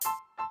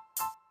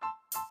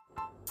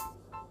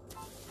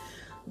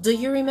Do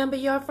you remember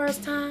your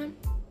first time?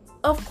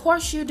 Of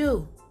course you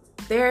do.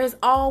 There is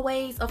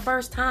always a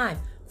first time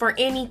for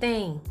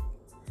anything.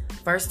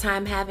 First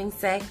time having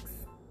sex,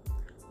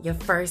 your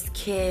first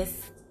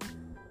kiss,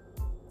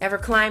 ever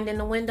climbed in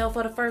the window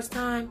for the first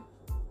time?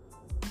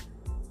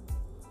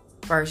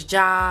 First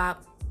job.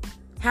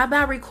 How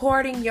about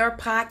recording your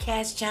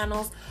podcast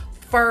channel's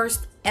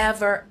first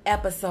ever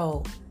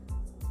episode?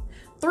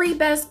 3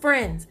 best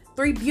friends,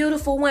 3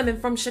 beautiful women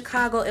from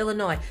Chicago,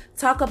 Illinois,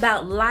 talk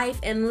about life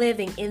and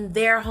living in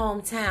their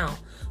hometown,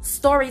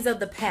 stories of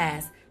the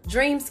past,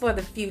 dreams for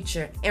the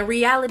future, and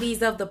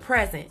realities of the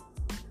present.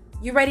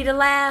 You ready to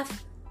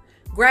laugh?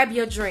 Grab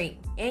your drink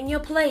and your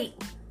plate,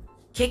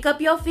 kick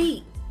up your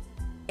feet,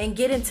 and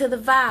get into the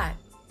vibe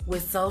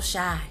with So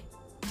Shy.